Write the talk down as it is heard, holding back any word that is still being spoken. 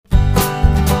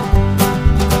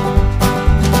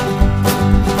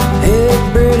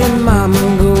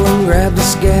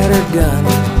gun.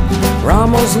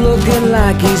 Ramos looking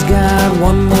like he's got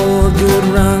one more good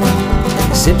run.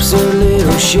 His hips are a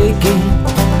little shaky,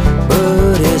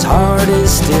 but his heart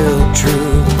is still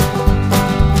true.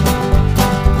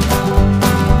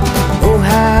 Oh,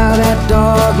 how that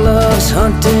dog loves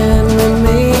hunting with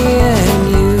me and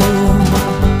you.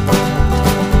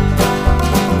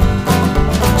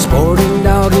 Sporting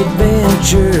Dog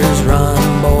Adventures,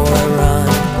 run, boy, run.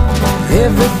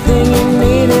 Everything you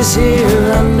need is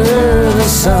here under the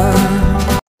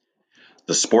sun.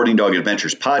 The Sporting Dog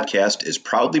Adventures podcast is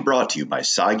proudly brought to you by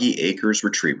Soggy Acres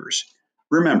Retrievers.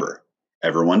 Remember,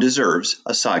 everyone deserves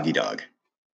a soggy dog.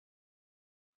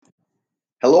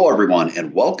 Hello, everyone,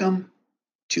 and welcome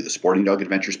to the Sporting Dog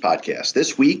Adventures podcast.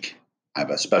 This week, I have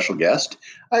a special guest.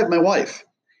 I have my wife.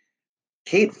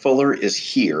 Kate Fuller is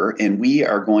here, and we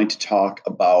are going to talk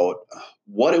about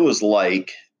what it was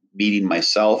like meeting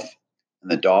myself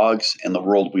and the dogs and the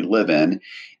world we live in.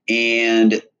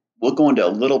 And we'll go into a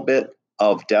little bit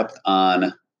of depth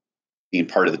on being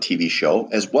part of the TV show,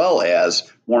 as well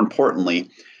as, more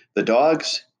importantly, the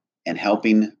dogs and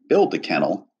helping build the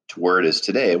kennel to where it is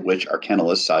today, which our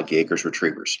kennel is Soggy Acres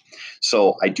Retrievers.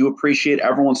 So I do appreciate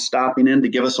everyone stopping in to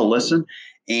give us a listen.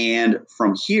 And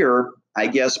from here, I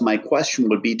guess my question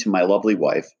would be to my lovely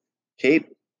wife, Kate,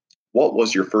 what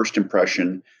was your first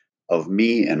impression of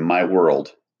me and my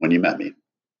world when you met me?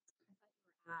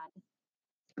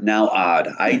 Now, odd.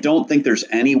 I don't think there's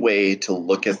any way to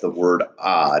look at the word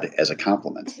odd as a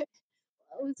compliment. It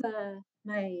was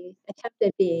my attempt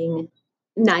at being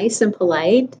nice and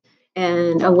polite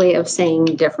and a way of saying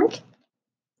different.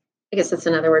 I guess that's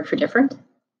another word for different.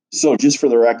 So just for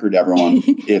the record, everyone,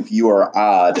 if you are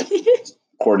odd,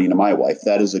 according to my wife,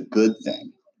 that is a good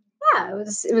thing. Yeah,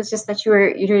 it was just that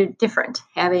you're different.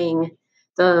 Having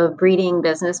the breeding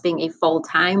business, being a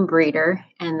full-time breeder,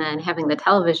 and then having the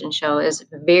television show is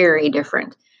very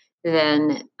different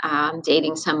than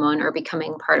dating someone or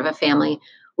becoming part of a family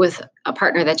with a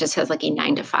partner that just has like a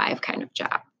 9-to-5 kind of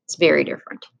job. It's very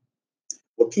different.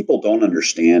 What people don't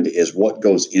understand is what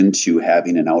goes into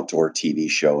having an outdoor TV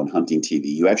show and hunting TV.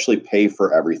 You actually pay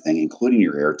for everything, including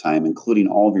your airtime, including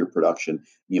all of your production.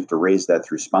 You have to raise that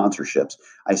through sponsorships.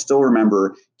 I still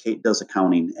remember Kate does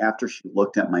accounting. After she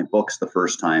looked at my books the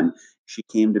first time, she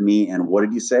came to me and what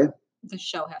did you say? The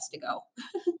show has to go.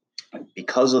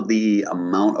 Because of the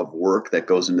amount of work that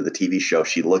goes into the TV show,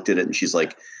 she looked at it and she's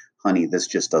like, honey, this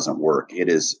just doesn't work. It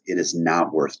is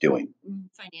not worth doing.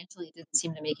 Financially, it didn't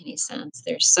seem to make any sense.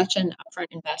 There's such an upfront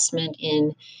investment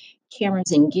in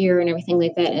cameras and gear and everything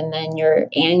like that. And then your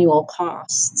annual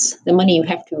costs, the money you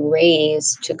have to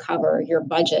raise to cover your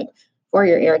budget for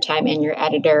your airtime and your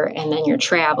editor, and then your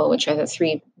travel, which are the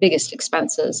three biggest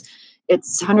expenses.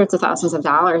 It's hundreds of thousands of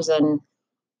dollars. And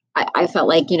I felt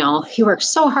like, you worked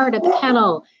so hard at the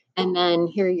kennel. And then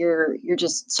here you're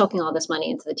just soaking all this money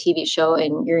into the TV show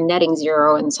and you're netting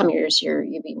zero. And some years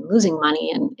you've been losing money.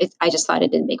 And I just thought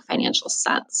it didn't make financial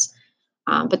sense.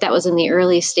 But that was in the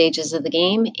early stages of the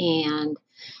game. And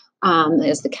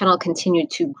as the kennel continued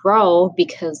to grow,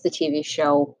 because the TV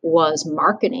show was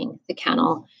marketing the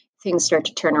kennel, things start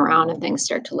to turn around and things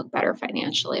start to look better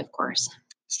financially, of course.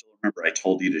 Still remember I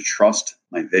told you to trust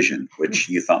my vision, which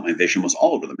you thought my vision was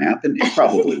all over the map, and it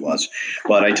probably was.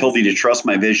 But I told you to trust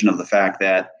my vision of the fact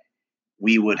that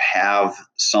we would have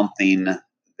something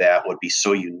that would be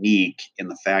so unique in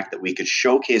the fact that we could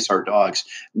showcase our dogs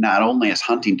not only as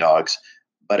hunting dogs,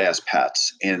 but as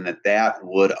pets, and that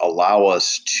would allow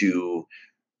us to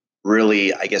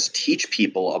really, I guess, teach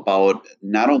people about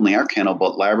not only our kennel,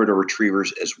 but Labrador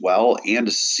retrievers as well, and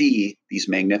to see these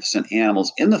magnificent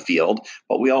animals in the field.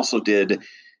 But we also did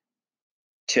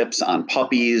tips on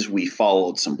puppies. We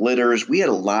followed some litters. We had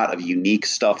a lot of unique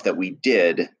stuff that we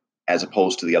did as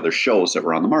opposed to the other shows that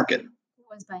were on the market. It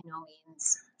was by no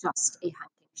means just a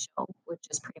hunting show, which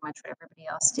is pretty much what everybody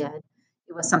else did.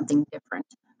 It was something different.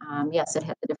 Yes, it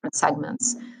had the different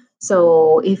segments.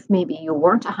 So if maybe you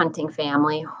weren't a hunting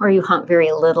family or you hunt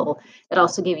very little, it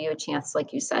also gave you a chance,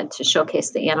 like you said, to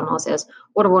showcase the animals as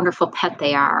what a wonderful pet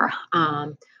they are.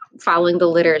 Following the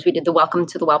litters, we did the Welcome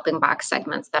to the Whelping Box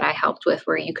segments that I helped with,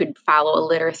 where you could follow a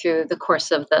litter through the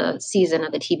course of the season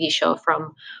of the TV show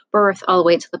from birth all the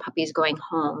way to the puppies going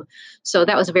home. So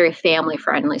that was a very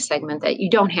family-friendly segment that you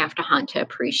don't have to hunt to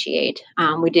appreciate.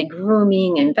 We did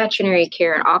grooming and veterinary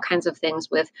care and all kinds of things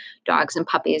with dogs and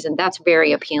puppies, and that's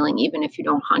very appealing even if you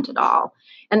don't hunt at all.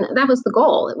 And that was the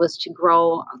goal. It was to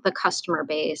grow the customer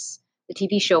base. The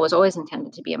TV show was always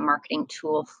intended to be a marketing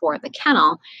tool for the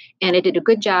kennel, and it did a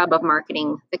good job of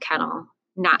marketing the kennel,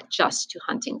 not just to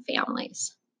hunting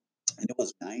families. And it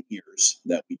was 9 years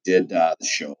that we did the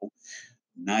show.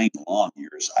 9 long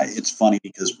years. It's funny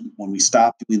because when we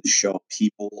stopped doing the show,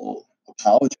 people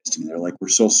apologize to me. They're like, "We're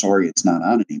so sorry it's not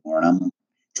on anymore." And I'm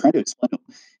trying to explain to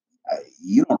them,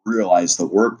 you don't realize the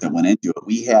work that went into it.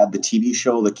 We had the TV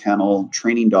show, The Kennel,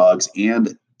 training dogs,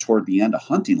 and toward the end, a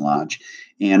hunting lodge.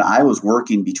 And I was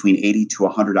working between 80 to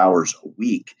 100 hours a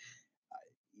week.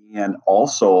 And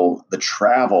also, the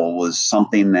travel was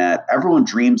something that everyone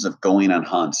dreams of going on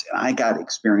hunts. And I got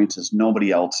experiences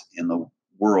nobody else in the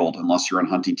world, unless you're on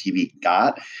hunting TV,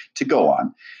 got to go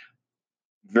on.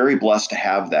 Very blessed to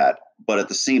have that. But at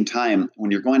the same time,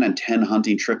 when you're going on 10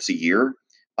 hunting trips a year,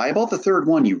 by about the third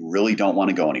one, you really don't want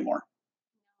to go anymore.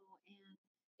 And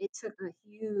it took a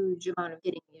huge amount of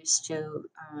getting used to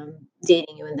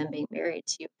dating you and then being married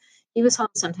to you. He was home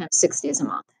sometimes 6 days a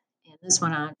month. And this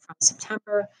went on from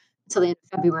September until the end of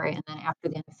February. And then after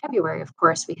the end of February, of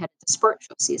course, we had the sport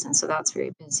show season. So that's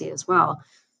very busy as well.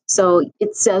 So it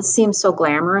does seem so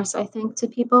glamorous, I think, to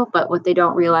people. But what they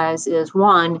don't realize is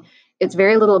one, it's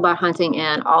very little about hunting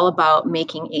and all about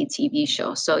making a TV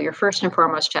show. So your first and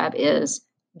foremost job is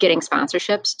getting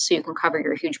sponsorships so you can cover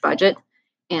your huge budget.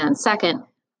 And second,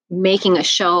 making a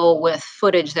show with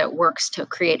footage that works to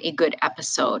create a good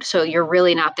episode. So you're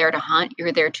really not there to hunt,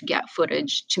 you're there to get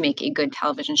footage to make a good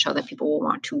television show that people will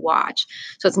want to watch.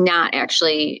 So it's not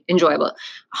actually enjoyable.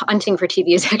 Hunting for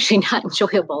TV is actually not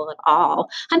enjoyable at all.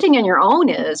 Hunting on your own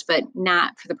is, but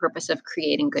not for the purpose of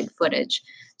creating good footage.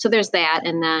 So there's that.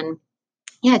 And then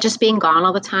yeah, just being gone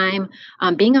all the time,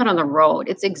 being out on the road,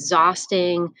 it's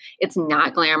exhausting. It's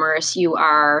not glamorous. You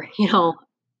are,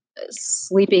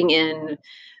 sleeping in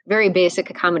very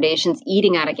basic accommodations,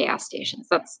 eating out of gas stations.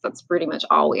 That's pretty much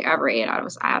all we ever ate out of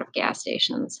was out of gas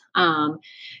stations.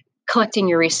 Collecting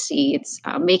your receipts,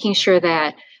 making sure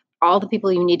that all the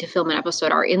people you need to film an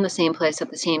episode are in the same place at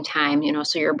the same time,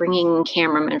 so you're bringing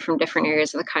cameramen from different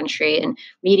areas of the country and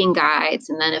meeting guides.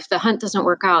 And then if the hunt doesn't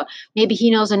work out, maybe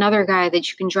he knows another guy that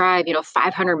you can drive,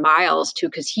 500 miles to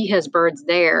because he has birds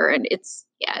there. And it's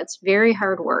very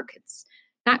hard work. It's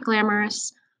not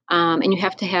glamorous. And you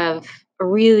have to have a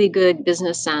really good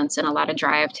business sense and a lot of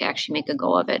drive to actually make a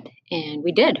go of it. And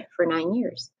we did for 9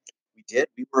 years. We did.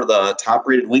 We were the top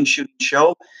rated wing shooting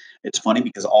show. It's funny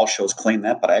because all shows claim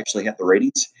that, but I actually had the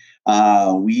ratings.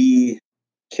 We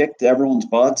kicked everyone's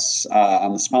butts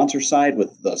on the sponsor side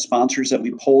with the sponsors that we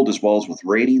pulled, as well as with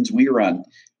ratings. We were on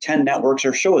 10 networks.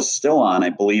 Our show is still on, I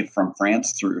believe, from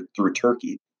France through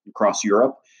Turkey, across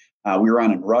Europe. We were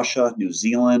on in Russia, New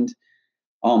Zealand.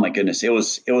 Oh my goodness, it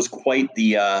was quite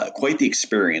the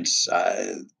experience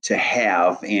to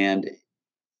have, and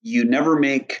you never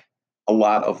make a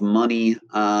lot of money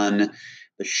on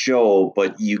the show,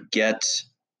 but you get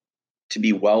to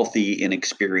be wealthy in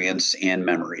experience and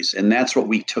memories. And that's what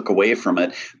we took away from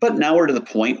it. But now we're to the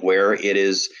point where it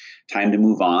is time to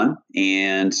move on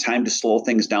and time to slow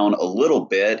things down a little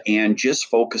bit and just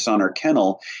focus on our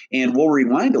kennel. And we'll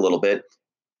rewind a little bit.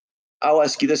 I'll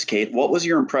ask you this, Kate. What was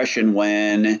your impression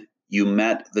when you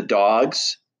met the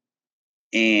dogs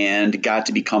and got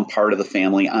to become part of the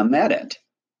family on that end?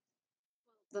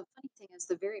 The funny thing is,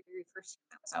 the very, very first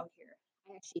time I was out here,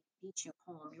 I actually beat you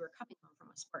home. You were coming home from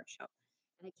a sports show.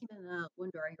 And I came in the one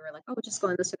door, and you were like, oh, just go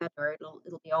in this or that door.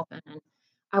 It'll be open. And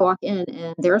I walk in,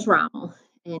 and there's Rommel.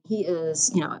 And he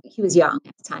is, he was young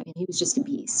at the time, and he was just a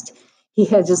beast. He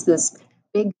had just this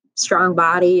big, strong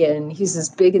body, and he's this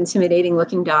big, intimidating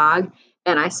looking dog.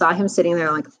 And I saw him sitting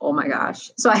there like, oh my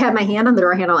gosh. So I had my hand on the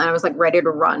door handle, and I was like ready to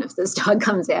run if this dog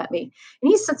comes at me.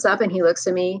 And he sits up, and he looks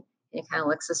at me, and he kind of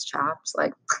licks his chops,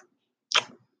 like,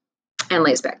 and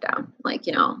lays back down. Like,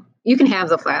 you can have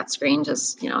the flat screen,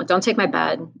 just, don't take my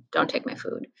bed, don't take my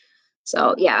food.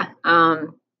 So yeah,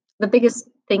 the biggest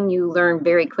thing you learn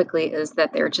very quickly is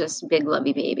that they're just big,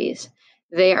 lovey babies.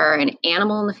 They are an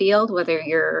animal in the field, whether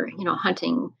you're,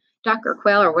 hunting duck or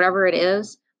quail or whatever it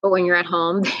is. But when you're at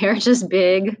home, they're just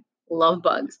big love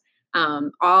bugs.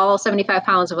 All 75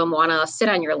 pounds of them want to sit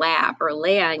on your lap or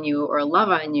lay on you or love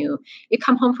on you. You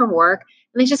come home from work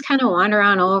and they just kind of wander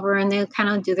on over and they kind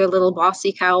of do their little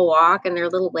bossy cow walk and their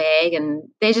little leg, and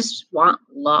they just want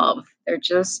love. They're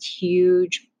just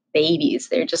huge babies.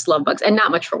 They're just love bugs, and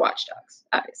not much for watchdogs,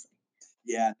 obviously.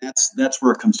 Yeah, that's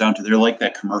where it comes down to. They're like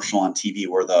that commercial on TV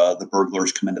where the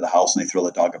burglars come into the house and they throw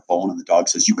the dog a bone and the dog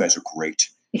says, "You guys are great."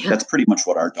 Yeah. That's pretty much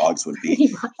what our dogs would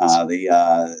be.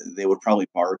 They would probably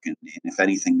bark, and if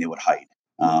anything, they would hide.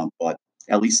 But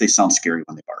at least they sound scary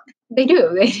when they bark. They do.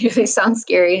 They sound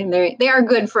scary, and they are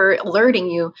good for alerting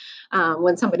you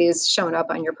when somebody is showing up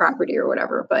on your property or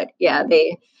whatever. But yeah,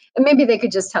 maybe they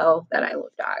could just tell that I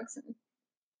love dogs, and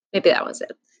maybe that was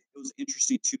it. it was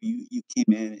interesting too. You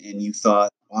came in and you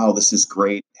thought, "Wow, this is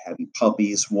great having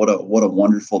puppies. What a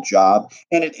wonderful job!"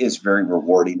 And it is very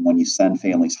rewarding when you send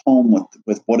families home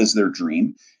with what is their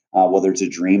dream, whether it's a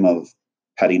dream of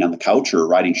petting on the couch or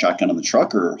riding shotgun on the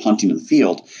truck or hunting in the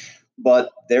field.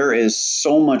 But there is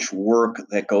so much work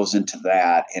that goes into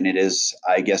that, and it is,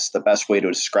 I guess, the best way to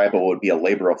describe it would be a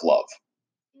labor of love.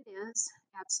 It is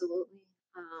absolutely.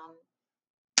 Um,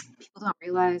 People don't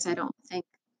realize, I don't think,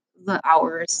 the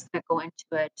hours that go into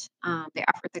it, the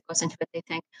effort that goes into it. They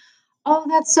think, oh,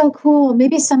 that's so cool.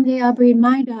 Maybe someday I'll breed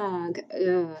my dog.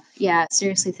 Ugh. Yeah,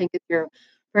 seriously, think it through.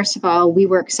 First of all, we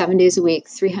work 7 days a week,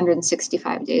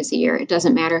 365 days a year. It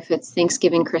doesn't matter if it's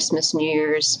Thanksgiving, Christmas, New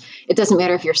Year's. It doesn't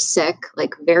matter if you're sick,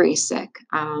 like very sick.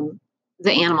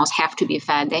 The animals have to be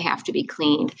fed. They have to be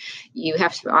cleaned. You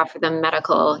have to offer them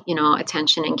medical,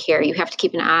 attention and care. You have to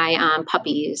keep an eye on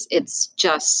puppies. It's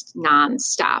just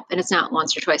nonstop. And it's not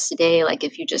once or twice a day. Like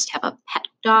if you just have a pet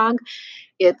dog,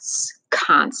 it's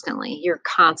constantly, you're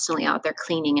constantly out there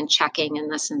cleaning and checking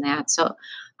and this and that. So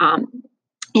um,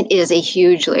 it is a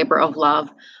huge labor of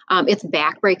love. It's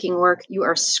backbreaking work. You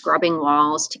are scrubbing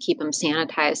walls to keep them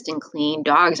sanitized and clean.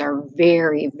 Dogs are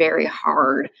very, very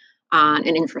hard on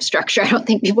an infrastructure. I don't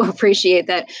think people appreciate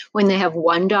that when they have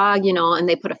one dog, and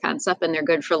they put a fence up and they're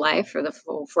good for life for the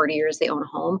full 40 years they own a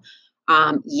home.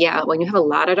 Yeah, when you have a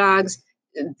lot of dogs,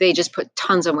 they just put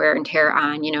tons of wear and tear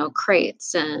on,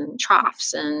 crates and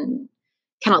troughs and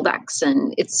kennel decks,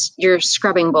 and you're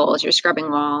scrubbing bowls, you're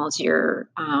scrubbing walls, you're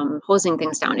hosing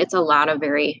things down. It's a lot of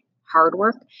very hard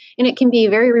work, and it can be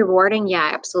very rewarding.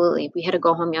 Yeah, absolutely. We had to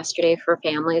go home yesterday for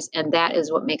families, and that is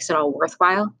what makes it all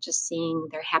worthwhile. Just seeing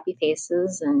their happy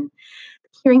faces and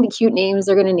hearing the cute names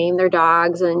they're going to name their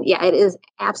dogs, and yeah, it is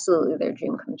absolutely their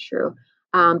dream come true.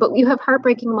 But you have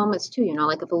heartbreaking moments too,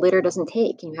 like if a litter doesn't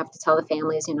take, and you have to tell the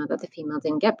families, that the female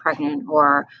didn't get pregnant,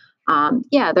 or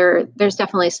yeah, there's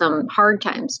definitely some hard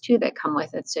times too that come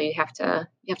with it. So you have to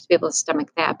be able to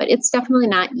stomach that. But it's definitely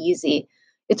not easy.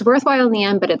 It's worthwhile in the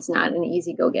end, but it's not an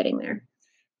easy go getting there.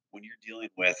 When you're dealing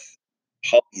with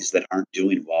puppies that aren't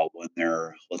doing well when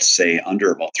they're, let's say,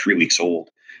 under about 3 weeks old,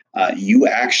 you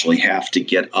actually have to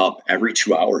get up every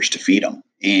 2 hours to feed them,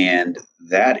 and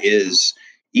that is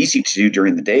easy to do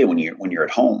during the day when you're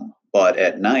at home. But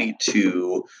at night,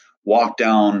 to walk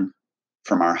down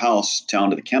from our house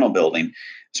down to the kennel building,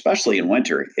 especially in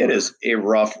winter, it is a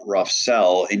rough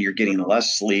sell, and you're getting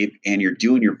less sleep, and you're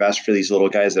doing your best for these little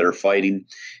guys that are fighting,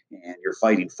 and you're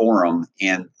fighting for them.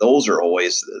 And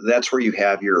that's where you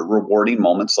have your rewarding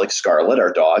moments, like Scarlet,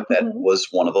 our dog, that was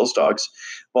one of those dogs.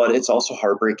 But it's also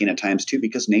heartbreaking at times too,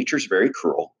 because nature's very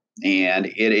cruel. And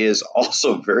it is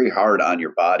also very hard on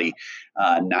your body,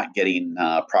 not getting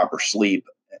proper sleep,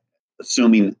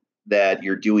 assuming that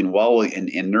you're doing well and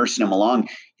nursing them along.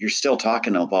 You're still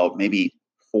talking about maybe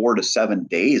 4 to 7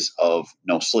 days of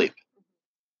no sleep.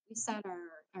 We set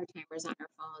our timers on our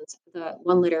phones. The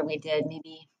one litter we did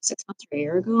maybe 6 months or a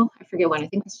year ago, I forget when, I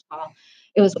think this fall,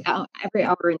 it was every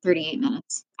hour and 38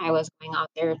 minutes. I was going out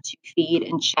there to feed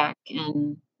and check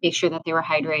and make sure that they were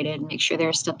hydrated, make sure they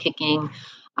were still kicking,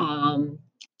 um,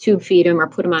 tube feed them or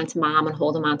put them onto mom and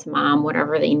hold them onto mom,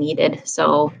 whatever they needed.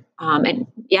 So, and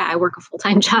yeah, I work a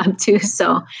full-time job too.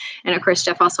 So, and of course,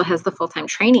 Jeff also has the full-time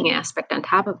training aspect on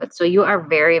top of it. So you are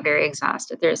very, very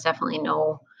exhausted. There's definitely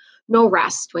no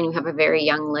rest when you have a very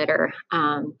young litter.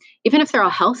 Even if they're all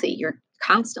healthy, you're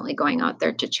constantly going out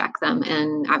there to check them.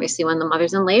 And obviously, when the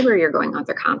mother's in labor, you're going out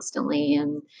there constantly.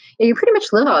 And yeah, you pretty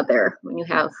much live out there when you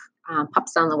have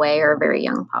pups on the way or very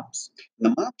young pups.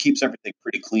 The mom keeps everything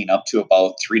pretty clean up to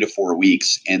about 3 to 4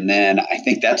 weeks. And then I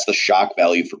think that's the shock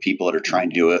value for people that are trying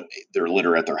to do their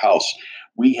litter at their house.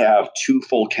 We have two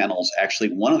full kennels. Actually,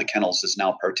 one of the kennels is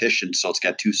now partitioned, so it's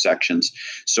got two sections.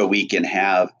 So we can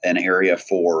have an area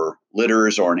for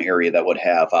litters, or an area that would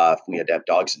have, if we had to have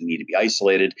dogs that need to be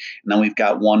isolated. And then we've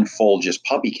got one full just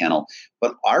puppy kennel.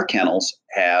 But our kennels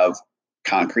have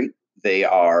concrete. They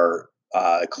are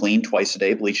cleaned twice a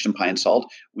day, bleached in pine salt.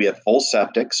 We have full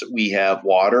septics. We have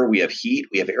water. We have heat.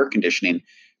 We have air conditioning.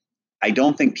 I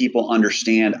don't think people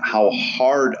understand how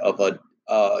hard of a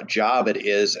job it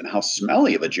is, and how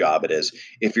smelly of a job it is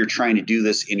if you're trying to do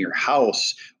this in your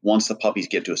house once the puppies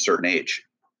get to a certain age.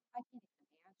 I can't even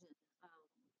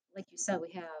imagine. Like you said,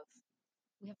 we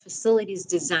have facilities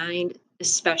designed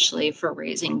especially for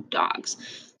raising dogs.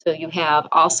 So you have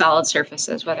all solid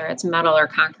surfaces, whether it's metal or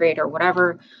concrete or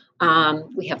whatever.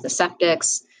 We have the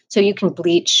septics. So you can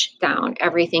bleach down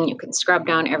everything, you can scrub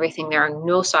down everything. There are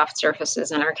no soft surfaces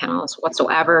in our kennels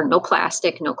whatsoever, no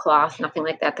plastic, no cloth, nothing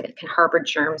like that can harbor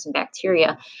germs and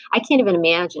bacteria. I can't even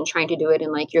imagine trying to do it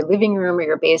in like your living room or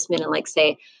your basement and like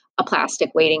say a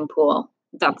plastic wading pool.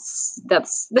 That's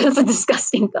a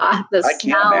disgusting thought. The I can't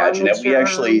smell imagine and it. the We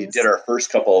actually germs. did our first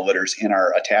couple of litters in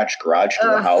our attached garage to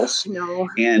the Ugh, house, no.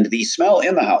 and the smell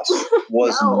in the house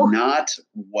was No. not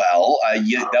well.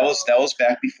 That was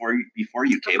back before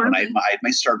you came, when I had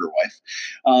my starter wife.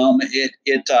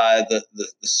 The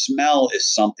smell is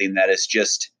something that is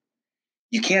just,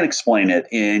 you can't explain it,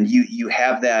 and you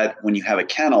have that when you have a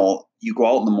kennel. You go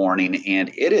out in the morning and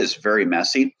it is very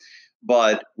messy,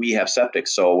 but we have septic,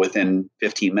 so within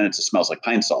 15 minutes it smells like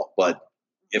pine salt. But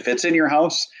if it's in your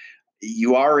house,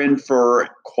 you are in for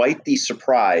quite the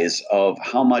surprise of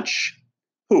how much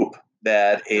poop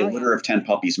that a litter of 10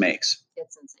 puppies makes.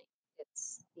 It's insane.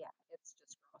 It's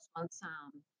just gross. Once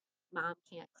mom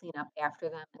can't clean up after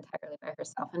them entirely by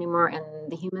herself anymore,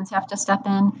 and the humans have to step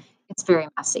in, it's very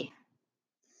messy.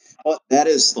 Well, that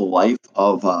is the life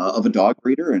of a dog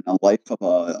breeder and a life of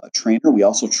a trainer. We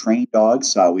also train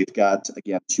dogs. We've got,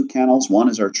 again, 2 kennels. One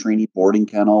is our trainee boarding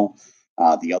kennel.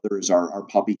 The other is our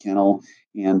puppy kennel.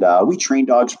 And we train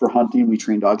dogs for hunting. We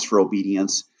train dogs for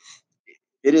obedience.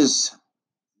 It is,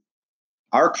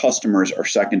 our customers are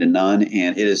second to none.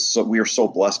 And we are so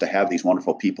blessed to have these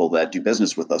wonderful people that do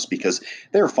business with us, because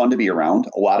they're fun to be around.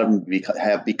 A lot of them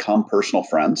have become personal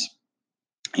friends.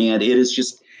 And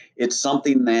it's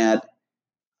something that,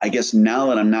 I guess now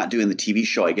that I'm not doing the TV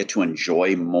show, I get to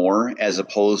enjoy more, as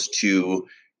opposed to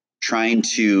trying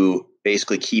to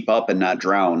basically keep up and not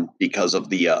drown because of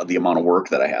the amount of work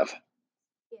that I have.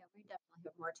 Yeah, we definitely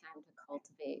have more time to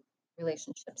cultivate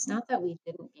relationships. Not that we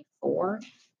didn't before,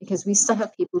 because we still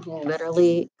have people who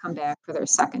literally come back for their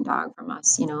second dog from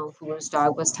us, whose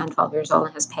dog was 10, 12 years old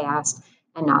and has passed,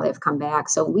 and now they've come back.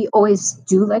 So we always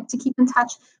do like to keep in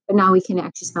touch, but now we can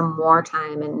actually spend more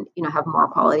time and, have more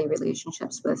quality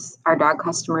relationships with our dog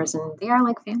customers, and they are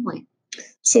like family.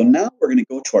 So now we're going to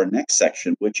go to our next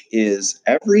section, which is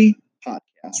every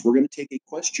podcast, we're going to take a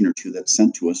question or two that's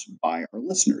sent to us by our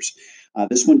listeners.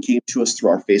 This one came to us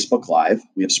through our Facebook Live.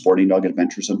 We have Sporting Dog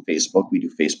Adventures on Facebook. We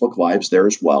do Facebook Lives there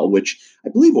as well, which I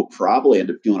believe we'll probably end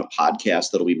up doing a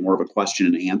podcast that'll be more of a question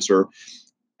and answer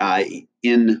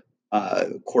in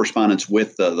correspondence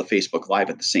with the Facebook Live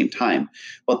at the same time.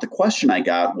 But the question I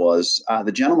got was,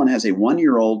 the gentleman has a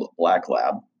 1-year-old black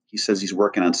lab. He says he's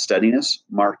working on steadiness,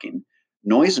 marking,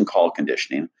 noise and call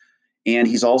conditioning, and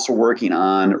he's also working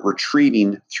on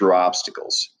retrieving through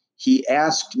obstacles. He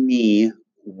asked me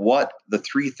what the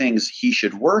 3 things he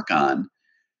should work on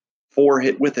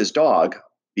with his dog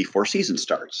before season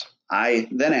starts. I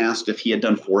then asked if he had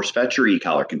done force fetch or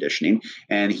e-collar conditioning,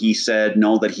 and he said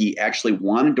no, that he actually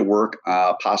wanted to work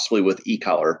possibly with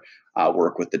e-collar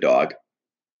work with the dog.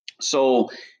 So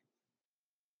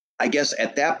I guess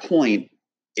at that point,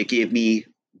 it gave me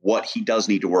what he does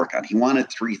need to work on. He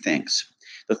wanted 3 things.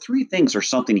 The 3 things are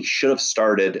something he should have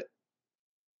started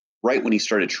right when he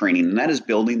started training, and that is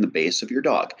building the base of your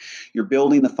dog. You're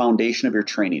building the foundation of your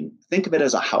training. Think of it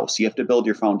as a house. You have to build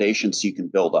your foundation so you can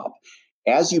build up.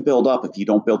 As you build up, if you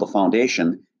don't build the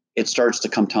foundation, it starts to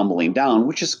come tumbling down,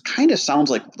 which is kind of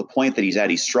sounds like the point that he's at.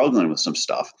 He's struggling with some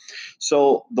stuff.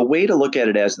 So the way to look at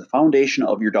it as the foundation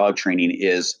of your dog training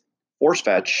is force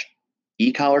fetch,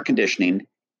 e-collar conditioning,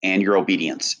 and your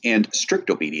obedience, and strict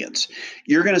obedience.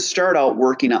 You're going to start out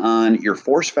working on your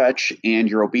force fetch and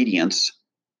your obedience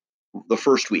the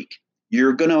first week.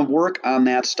 You're going to work on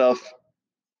that stuff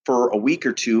for a week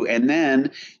or 2, and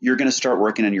then you're going to start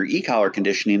working on your e-collar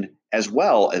conditioning as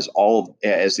well as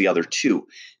the other 2.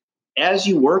 As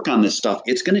you work on this stuff,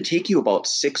 it's going to take you about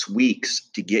 6 weeks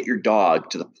to get your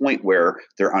dog to the point where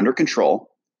they're under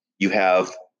control. You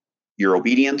have your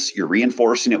obedience, you're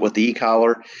reinforcing it with the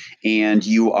e-collar, and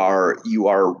you are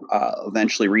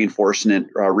eventually reinforcing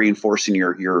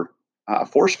your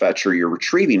force fetch, or you're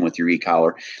retrieving with your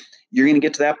e-collar. You're going to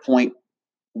get to that point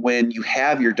when you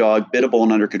have your dog biddable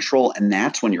and under control, and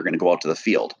that's when you're going to go out to the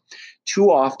field.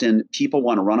 Too often, people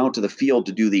want to run out to the field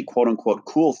to do the quote-unquote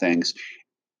cool things,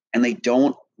 and they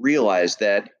don't realize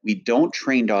that we don't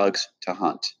train dogs to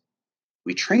hunt.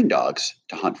 We train dogs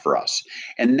to hunt for us.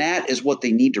 And that is what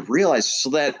they need to realize, so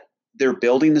that they're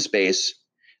building the space,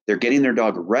 they're getting their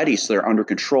dog ready so they're under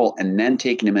control, and then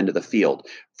taking them into the field.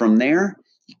 From there,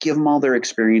 you give them all their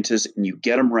experiences and you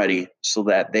get them ready so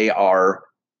that they are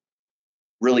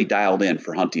really dialed in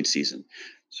for hunting season.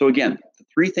 So again, the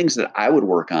 3 things that I would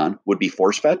work on would be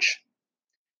force fetch,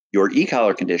 your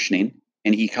e-collar conditioning,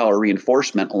 and e-collar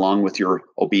reinforcement, along with your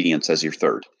obedience as your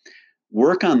third.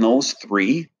 Work on those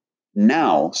 3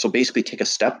 now. So basically take a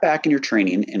step back in your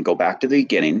training and go back to the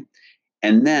beginning,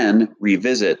 and then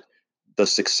revisit the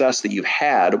success that you've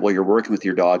had while you're working with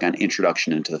your dog on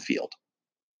introduction into the field.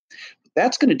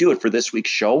 That's going to do it for this week's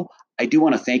show. I do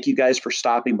want to thank you guys for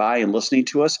stopping by and listening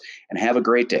to us, and have a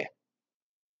great day.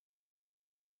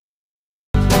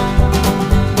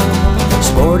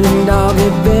 Sporting Dog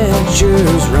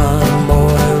Adventures, run,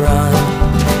 boy, run.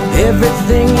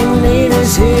 Everything you need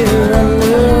is here.